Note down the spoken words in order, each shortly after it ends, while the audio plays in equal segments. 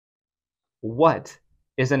What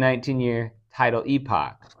is a 19-year tidal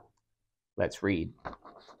epoch? Let's read.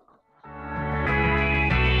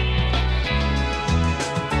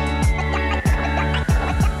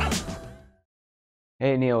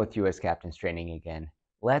 Hey, Neil with US Captains Training again.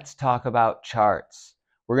 Let's talk about charts.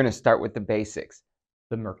 We're going to start with the basics.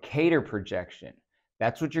 The Mercator projection.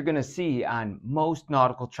 That's what you're going to see on most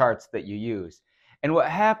nautical charts that you use. And what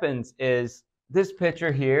happens is this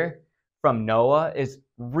picture here from NOAA is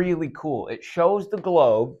really cool. It shows the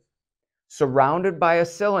globe surrounded by a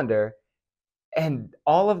cylinder, and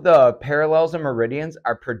all of the parallels and meridians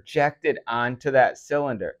are projected onto that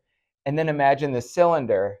cylinder. And then imagine the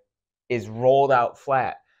cylinder is rolled out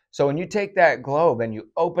flat. So when you take that globe and you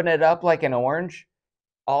open it up like an orange,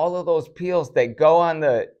 all of those peels, they go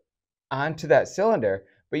onto that cylinder,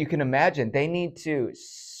 but you can imagine they need to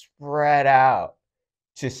spread out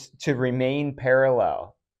to remain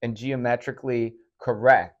parallel and geometrically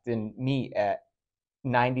correct and meet at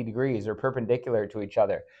 90 degrees or perpendicular to each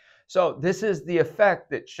other. So this is the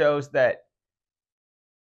effect that shows that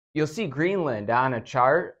you'll see Greenland on a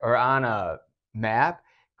chart or on a map.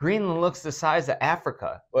 Greenland looks the size of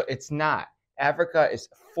Africa. Well, it's not. Africa is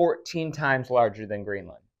 14 times larger than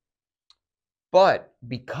Greenland. But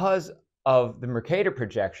because of the Mercator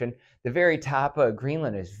projection, the very top of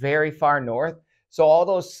Greenland is very far north. So all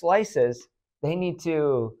those slices, they need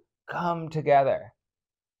to come together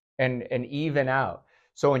and even out.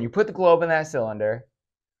 So when you put the globe in that cylinder,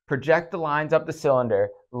 project the lines up the cylinder,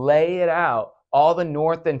 lay it out, all the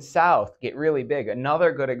north and south get really big.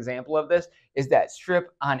 Another good example of this is that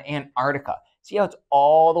strip on Antarctica. See how it's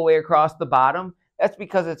all the way across the bottom? That's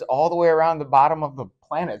because it's all the way around the bottom of the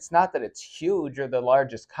planet. It's not that it's huge or the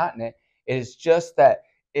largest continent. It is just that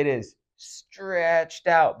it is stretched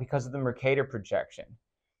out because of the Mercator projection.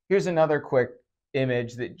 Here's another quick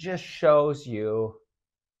image that just shows you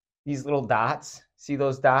these little dots. See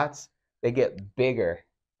those dots? They get bigger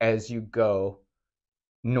as you go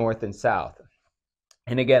north and south.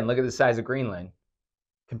 And again, look at the size of Greenland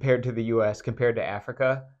compared to the US, compared to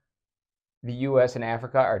Africa. The US and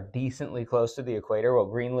Africa are decently close to the equator, while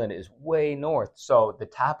Greenland is way north. So the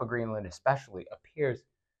top of Greenland especially appears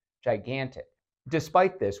gigantic.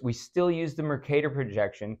 Despite this, we still use the Mercator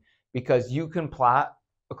projection because you can plot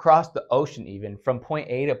across the ocean even from point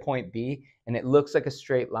A to point B, and it looks like a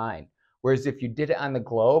straight line. Whereas if you did it on the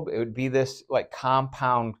globe, it would be this like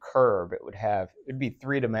compound curve. It'd be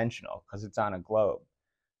three-dimensional because it's on a globe.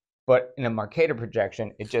 But in a Mercator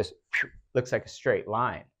projection, it just looks like a straight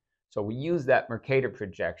line. So we use that Mercator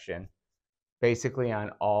projection basically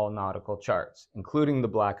on all nautical charts, including the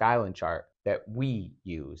Block Island chart that we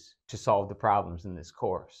use to solve the problems in this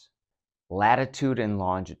course. Latitude and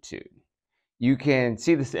longitude. You can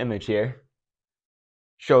see this image here.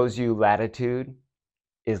 Shows you latitude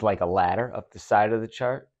is like a ladder up the side of the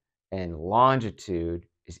chart, and longitude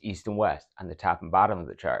is east and west on the top and bottom of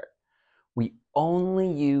the chart. We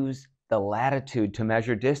only use the latitude to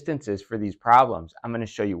measure distances for these problems. I'm going to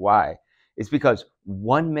show you why. It's because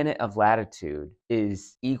 1 minute of latitude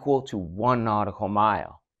is equal to 1 nautical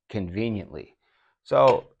mile, conveniently.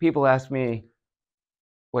 So people ask me,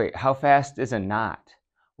 wait, how fast is a knot?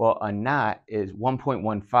 Well, a knot is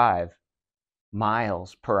 1.15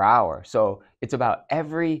 miles per hour. So it's about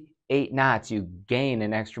every 8 knots you gain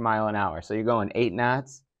an extra mile an hour. So you're going 8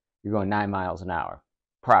 knots, you're going 9 miles an hour,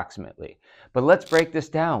 approximately. But let's break this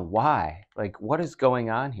down. Why? Like, what is going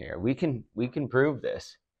on here? We can prove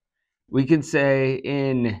this. We can say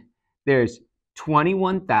there's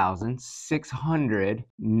 21,600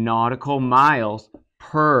 nautical miles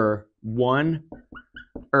per 1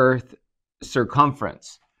 Earth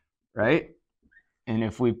circumference, right? And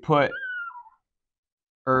if we put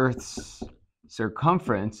Earth's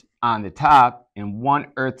circumference on the top and 1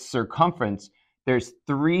 Earth's circumference, there's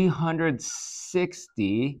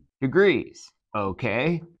 360 degrees,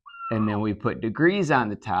 okay? And then we put degrees on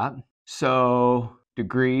the top. So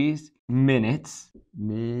degrees, minutes.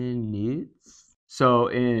 So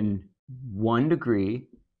in 1 degree,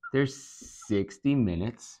 there's 60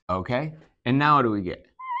 minutes, okay? And now what do we get?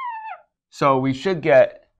 So we should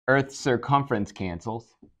get Earth's circumference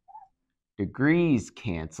cancels, degrees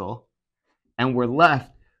cancel, and we're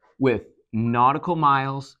left with nautical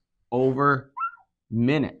miles over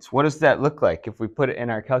minutes. What does that look like if we put it in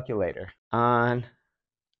our calculator? I'm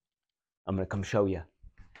going to come show you.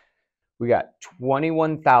 We got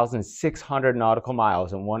 21,600 nautical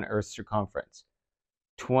miles in 1 Earth circumference.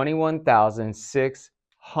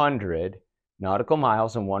 21,600 nautical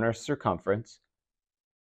miles in 1 Earth circumference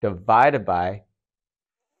divided by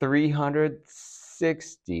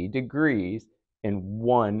 360 degrees in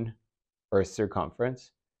 1 Earth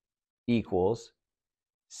circumference equals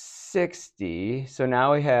 60. So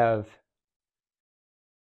now we have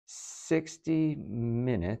 60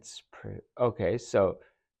 minutes per, okay, so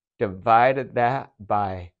divide that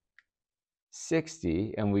by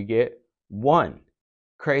 60 and we get 1.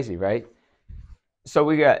 Crazy, right? So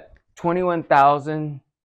we got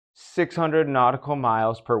 21,600 nautical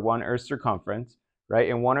miles per 1 Earth circumference, right?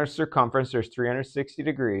 In 1 Earth circumference, there's 360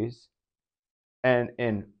 degrees. And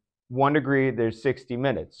in 1 degree, there's 60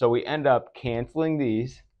 minutes. So we end up canceling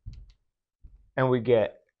these, and we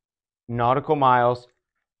get nautical miles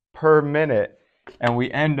per minute. And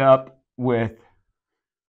we end up with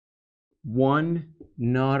 1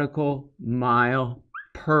 nautical mile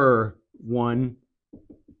per 1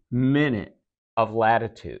 minute of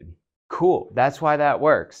latitude. Cool, that's why that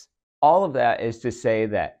works. All of that is to say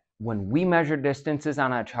that when we measure distances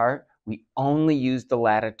on a chart, we only use the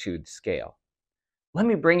latitude scale. Let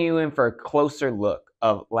me bring you in for a closer look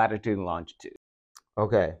of latitude and longitude.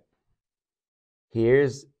 Okay,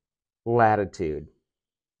 here's latitude,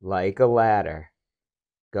 like a ladder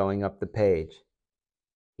going up the page.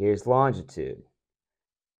 Here's longitude.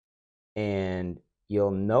 And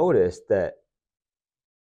you'll notice that,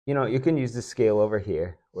 you know, you can use the scale over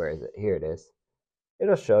here. Where is it? Here it is.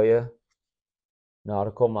 It'll show you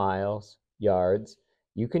nautical miles, yards.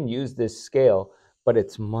 You can use this scale, but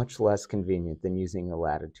it's much less convenient than using a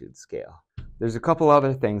latitude scale. There's a couple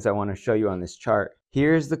other things I want to show you on this chart.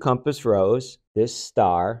 Here's the compass rose. This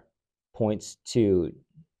star points to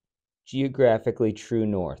geographically true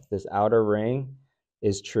north. This outer ring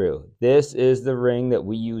is true. This is the ring that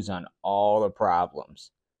we use on all the problems.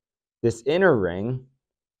 This inner ring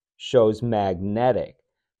shows magnetic.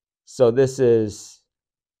 So this is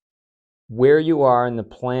where you are in the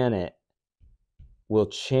planet will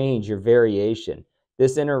change your variation.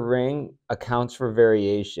 This inner ring accounts for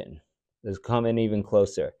variation. Let's come in even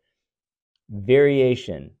closer.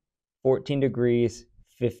 Variation, 14 degrees,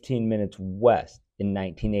 15 minutes west in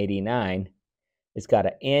 1989. It's got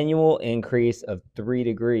an annual increase of 3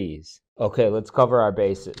 degrees. Okay, let's cover our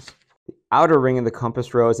bases. The outer ring of the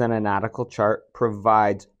compass rose on a nautical chart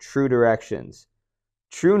provides true directions.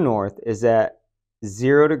 True north is at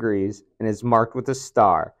 0 degrees and is marked with a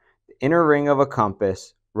star. The inner ring of a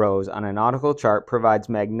compass rose on a nautical chart provides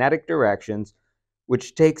magnetic directions,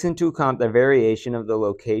 which takes into account the variation of the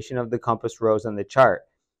location of the compass rose on the chart.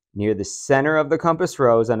 Near the center of the compass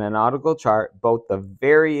rose on a nautical chart, both the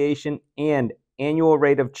variation and annual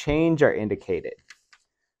rate of change are indicated,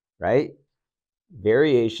 right?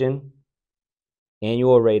 Variation,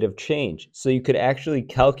 annual rate of change. So you could actually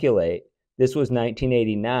calculate, this was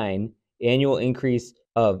 1989, annual increase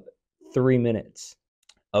of 3 minutes.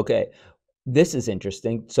 Okay, this is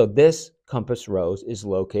interesting. So this compass rose is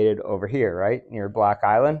located over here, right, near Block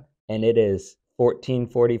Island, and it is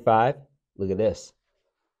 1445. Look at this.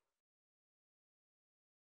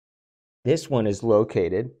 This one is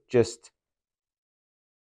located just,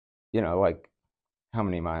 you know, like, how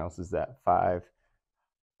many miles is that? 5,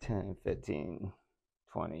 10, 15,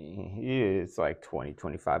 20. It's like 20,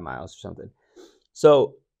 25 miles or something.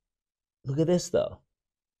 So look at this, though.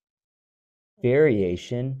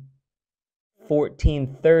 Variation,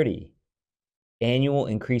 1430. Annual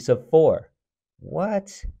increase of 4.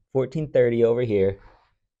 What? 1430 over here.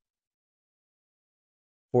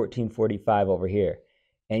 1445 over here.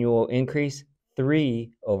 Annual increase,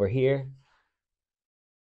 3 over here.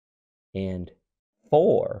 And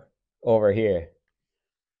 4 over here.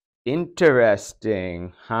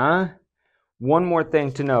 Interesting, huh? One more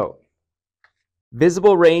thing to note.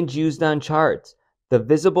 Visible range used on charts. The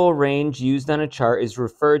visible range used on a chart is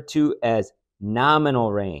referred to as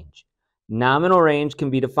nominal range. Nominal range can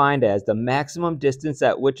be defined as the maximum distance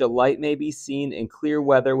at which a light may be seen in clear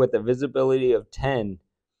weather with a visibility of 10.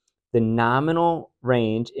 The nominal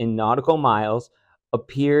range in nautical miles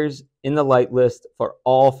appears in the light list for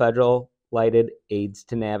all federal lighted aids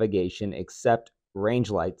to navigation except range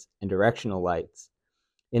lights and directional lights.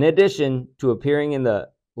 In addition to appearing in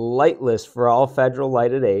the light list for all federal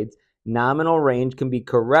lighted aids, nominal range can be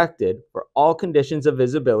corrected for all conditions of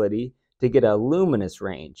visibility to get a luminous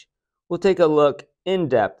range. We'll take a look in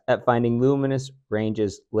depth at finding luminous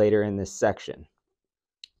ranges later in this section.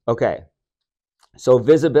 Okay, so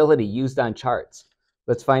visibility used on charts.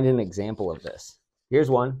 Let's find an example of this. Here's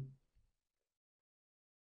one.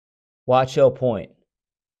 Watch Hill Point.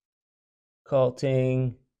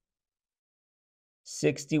 Calting,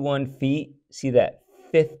 61 feet. See that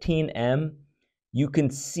 15M? You can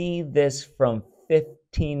see this from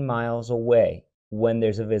 15 miles away when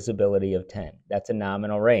there's a visibility of 10. That's a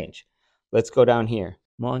nominal range. Let's go down here.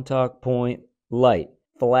 Montauk Point, light,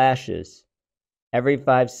 flashes. every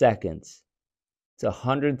 5 seconds. It's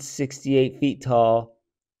 168 feet tall.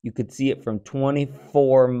 You could see it from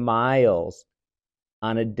 24 miles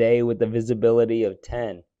on a day with a visibility of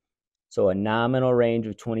 10. So a nominal range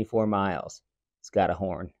of 24 miles. It's got a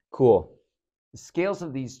horn. Cool. The scales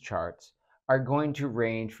of these charts are going to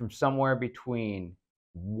range from somewhere between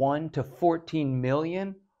 1 to 14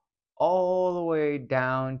 million all the way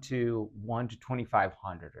down to 1 to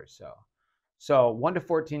 2,500 or so. So 1 to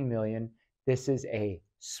 14 million, this is a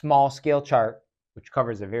small scale chart, which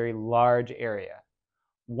covers a very large area.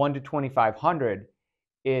 1 to 2,500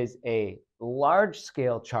 is a large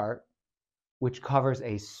scale chart, which covers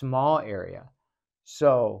a small area.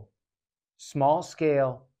 So small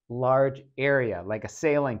scale, large area, like a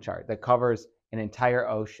sailing chart that covers an entire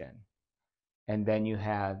ocean. And then you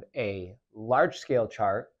have a large scale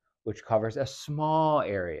chart, which covers a small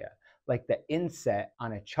area, like the inset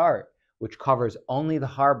on a chart, which covers only the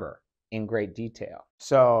harbor in great detail.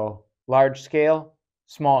 So large scale,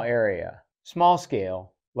 small area, small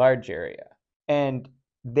scale, large area. And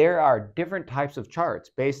there are different types of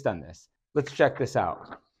charts based on this. Let's check this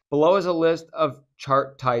out. Below is a list of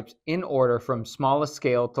chart types in order from smallest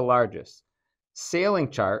scale to largest.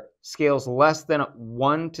 Sailing chart scales less than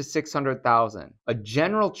 1 to 600,000. A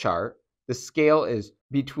general chart, the scale is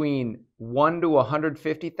between 1 to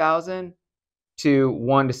 150,000 to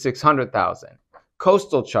 1 to 600,000.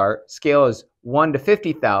 Coastal chart scale is 1 to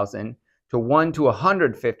 50,000 to 1 to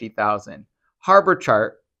 150,000. Harbor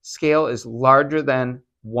chart scale is larger than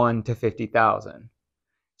 1 to 50,000.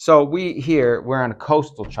 So we're on a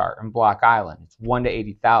coastal chart in Block Island. It's 1 to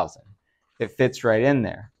 80,000. It fits right in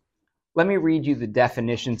there. Let me read you the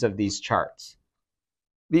definitions of these charts.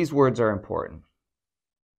 These words are important.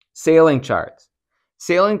 Sailing charts.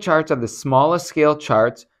 Sailing charts are the smallest scale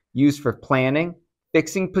charts used for planning,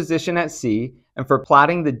 fixing position at sea, and for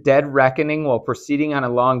plotting the dead reckoning while proceeding on a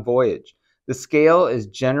long voyage. The scale is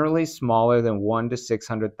generally smaller than 1 to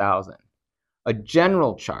 600,000. A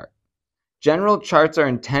general chart. General charts are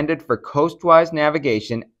intended for coastwise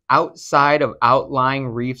navigation outside of outlying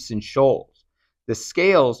reefs and shoals. The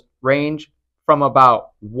scales range from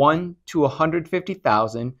about 1 to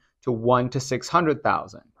 150,000 to 1 to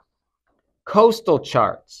 600,000. Coastal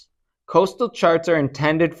charts. Coastal charts are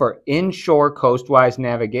intended for inshore coastwise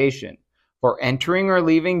navigation, for entering or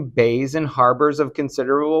leaving bays and harbors of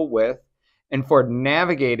considerable width, and for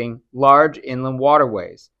navigating large inland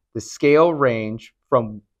waterways. The scale range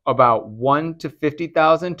from about 1 to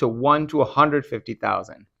 50,000 to 1 to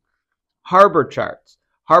 150,000. Harbor charts.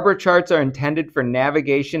 Harbor charts are intended for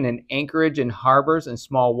navigation and anchorage in harbors and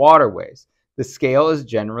small waterways. The scale is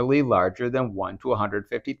generally larger than 1 to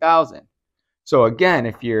 150,000. So again,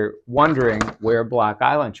 if you're wondering where Block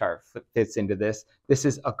Island chart fits into this, this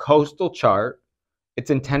is a coastal chart.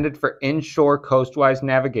 It's intended for inshore coastwise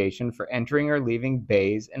navigation for entering or leaving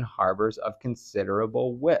bays and harbors of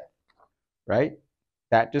considerable width, right?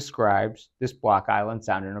 That describes this Block Island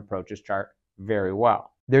Sound and Approaches chart very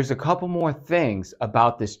well. There's a couple more things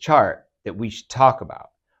about this chart that we should talk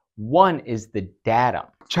about. One is the datum.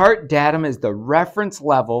 Chart datum is the reference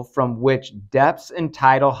level from which depths and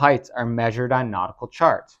tidal heights are measured on nautical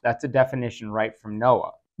charts. That's a definition right from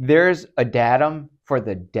NOAA. There's a datum for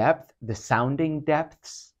the depth, the sounding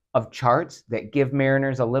depths of charts that give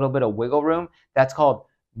mariners a little bit of wiggle room. That's called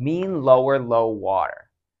mean lower low water.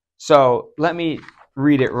 So let me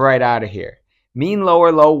read it right out of here. Mean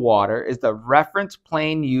lower low water is the reference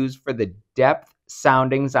plane used for the depth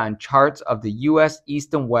soundings on charts of the U.S.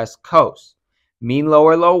 East and West coasts. Mean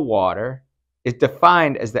lower low water is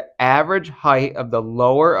defined as the average height of the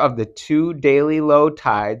lower of the two daily low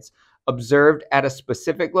tides observed at a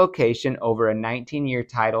specific location over a 19-year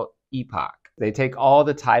tidal epoch. They take all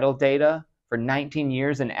the tidal data for 19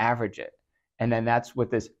 years and average it. And then that's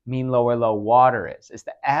what this mean lower low water is. It's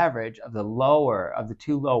the average of the lower of the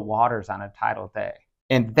two low waters on a tidal day.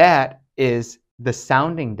 And that is the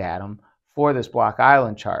sounding datum for this Block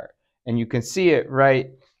Island chart. And you can see it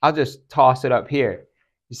right. I'll just toss it up here.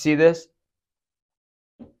 You see this?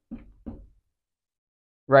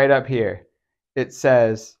 Right up here. It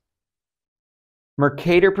says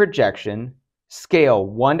Mercator projection, scale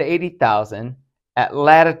 1 to 80,000 at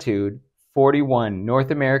latitude 41,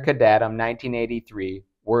 North America datum 1983,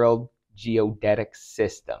 World Geodetic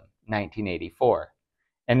System 1984.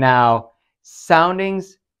 And now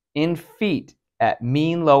soundings in feet at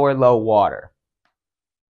mean lower low water.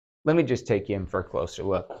 Let me just take you in for a closer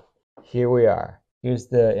look. Here we are. Here's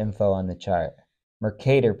the info on the chart.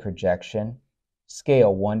 Mercator projection,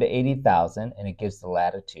 scale 1 to 80,000, and it gives the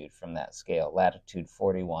latitude from that scale, latitude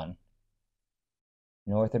 41.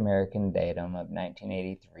 North American datum of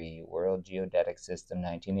 1983, World Geodetic System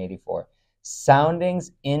 1984.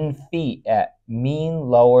 Soundings in feet at mean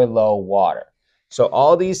lower low water. So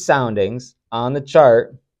all these soundings on the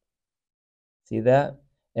chart, see that?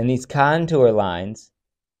 And these contour lines,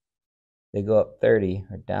 they go up 30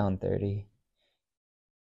 or down 30. You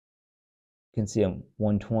can see them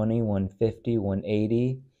 120, 150,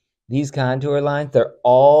 180. These contour lines, they're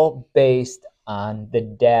all based on the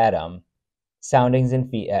datum soundings in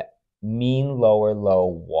feet at mean lower low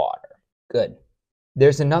water. Good.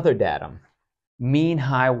 There's another datum, mean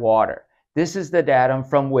high water. This is the datum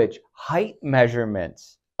from which height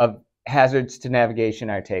measurements of hazards to navigation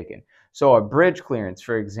are taken. So a bridge clearance,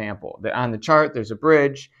 for example, on the chart there's a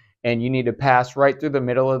bridge and you need to pass right through the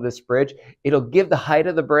middle of this bridge. It'll give the height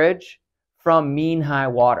of the bridge from mean high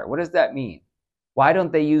water. What does that mean? Why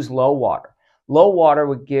don't they use low water? Low water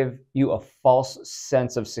would give you a false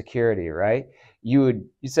sense of security, right? You'd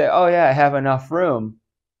say, oh yeah, I have enough room,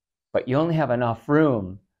 but you only have enough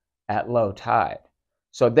room at low tide.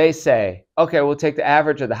 So they say, okay, we'll take the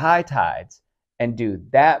average of the high tides and do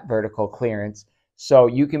that vertical clearance so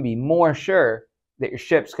you can be more sure that your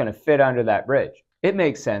ship's going to fit under that bridge. It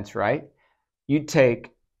makes sense, right? You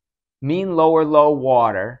take mean lower low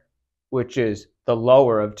water, which is the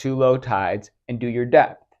lower of two low tides, and do your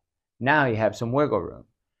depth. Now you have some wiggle room.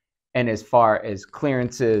 And as far as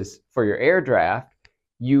clearances for your air draft,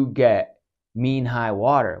 you get mean high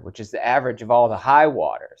water, which is the average of all the high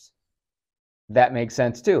waters. That makes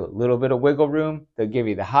sense too. A little bit of wiggle room, they'll give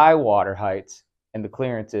you the high water heights and the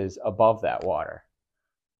clearances above that water.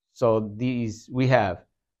 So these, we have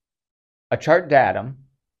a chart datum.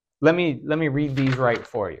 Let me read these right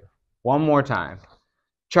for you. One more time.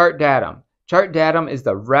 Chart datum. Chart datum is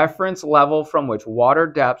the reference level from which water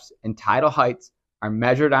depths and tidal heights are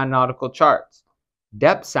measured on nautical charts.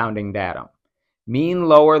 Depth sounding datum. Mean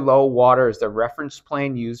lower low water is the reference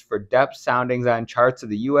plane used for depth soundings on charts of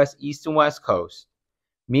the U.S. East and West Coast.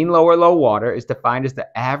 Mean lower low water is defined as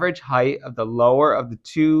the average height of the lower of the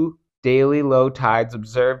two daily low tides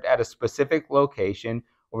observed at a specific location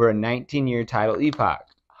over a 19-year tidal epoch.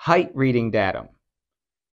 Height reading datum.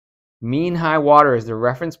 Mean high water is the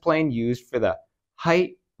reference plane used for the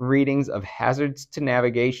height readings of hazards to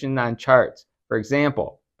navigation on charts. For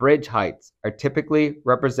example, bridge heights are typically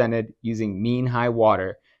represented using mean high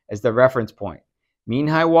water as the reference point. Mean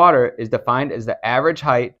high water is defined as the average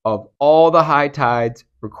height of all the high tides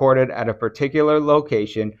recorded at a particular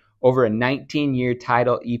location over a 19-year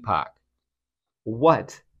tidal epoch.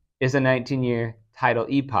 What is a 19-year tidal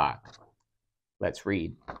epoch? Let's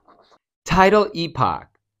read. Tidal epoch.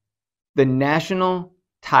 The national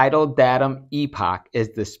tidal datum epoch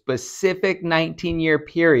is the specific 19-year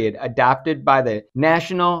period adopted by the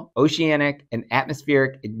National Oceanic and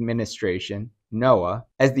Atmospheric Administration, NOAA,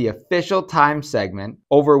 as the official time segment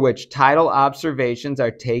over which tidal observations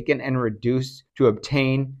are taken and reduced to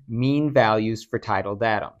obtain mean values for tidal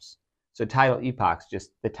datums. So tidal epoch's just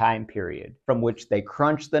the time period from which they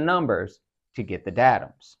crunch the numbers to get the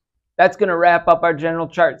datums. That's going to wrap up our general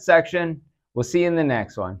chart section. We'll see you in the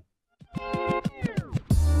next one.